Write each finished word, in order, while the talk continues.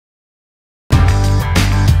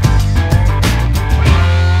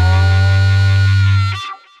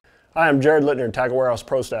Hi, I'm Jared Littner, Tackle Warehouse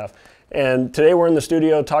Pro Staff, and today we're in the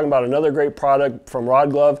studio talking about another great product from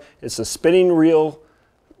Rod Glove. It's the spinning reel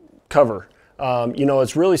cover. You know,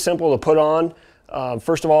 it's really simple to put on.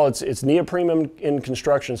 First of all, it's neoprene in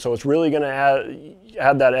construction, so it's really going to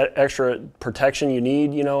add that extra protection you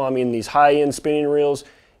need. You know, I mean, these high-end spinning reels,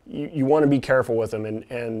 you want to be careful with them,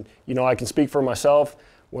 and you know, I can speak for myself.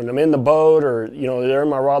 When I'm in the boat, or you know, they're in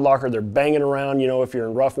my rod locker, they're banging around. You know, if you're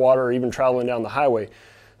in rough water or even traveling down the highway.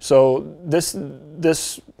 So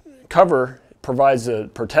this cover provides the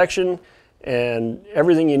protection and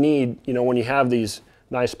everything you need, you know, when you have these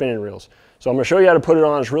nice spinning reels. So I'm going to show you how to put it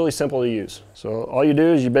on. It's really simple to use. So all you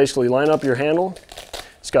do is you basically line up your handle.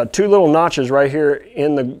 It's got two little notches right here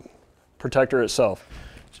in the protector itself.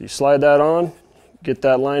 So you slide that on, get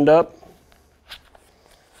that lined up.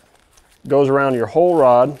 Goes around your whole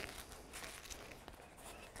rod,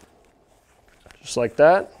 just like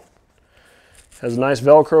that. Has a nice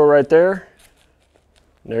Velcro right there.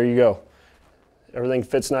 There you go. Everything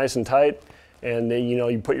fits nice and tight, and then, you know,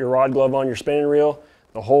 you put your rod glove on your spinning reel,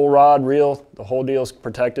 the whole rod, reel, the whole deal is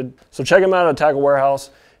protected. So check them out at Tackle Warehouse.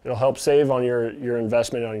 It'll help save on your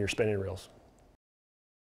investment on your spinning reels.